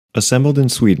Assembled in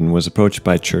Sweden was approached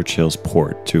by Churchill's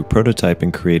port to prototype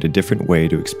and create a different way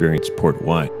to experience port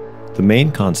wine. The main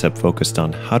concept focused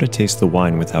on how to taste the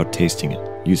wine without tasting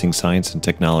it, using science and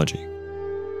technology.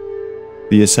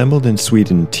 The Assembled in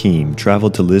Sweden team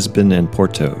traveled to Lisbon and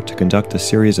Porto to conduct a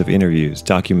series of interviews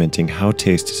documenting how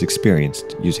taste is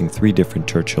experienced using 3 different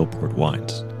Churchill port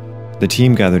wines. The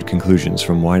team gathered conclusions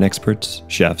from wine experts,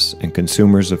 chefs, and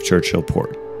consumers of Churchill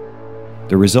port.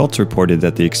 The results reported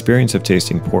that the experience of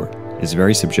tasting port is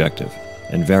very subjective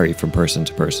and vary from person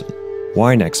to person.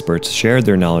 Wine experts shared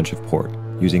their knowledge of port,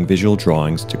 using visual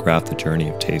drawings to graph the journey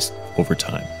of taste over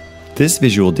time. This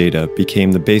visual data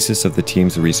became the basis of the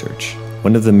team's research.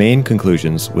 One of the main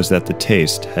conclusions was that the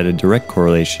taste had a direct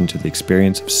correlation to the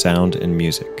experience of sound and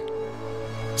music.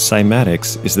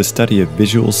 Cymatics is the study of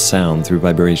visual sound through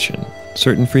vibration.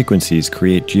 Certain frequencies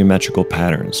create geometrical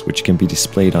patterns which can be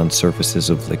displayed on surfaces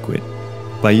of liquid.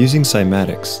 By using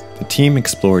cymatics, the team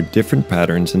explored different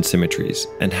patterns and symmetries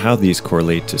and how these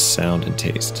correlate to sound and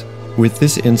taste. With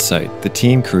this insight, the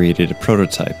team created a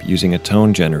prototype using a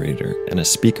tone generator and a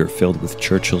speaker filled with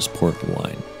Churchill's port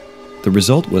wine. The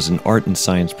result was an art and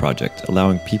science project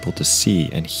allowing people to see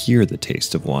and hear the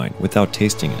taste of wine without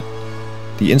tasting it.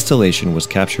 The installation was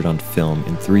captured on film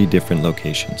in 3 different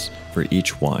locations for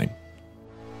each wine.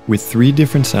 With 3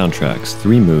 different soundtracks,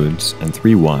 3 moods, and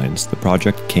 3 wines, the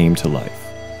project came to life.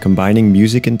 Combining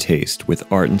music and taste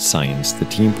with art and science, the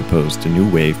team proposed a new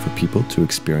way for people to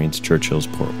experience Churchill's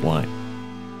port wine.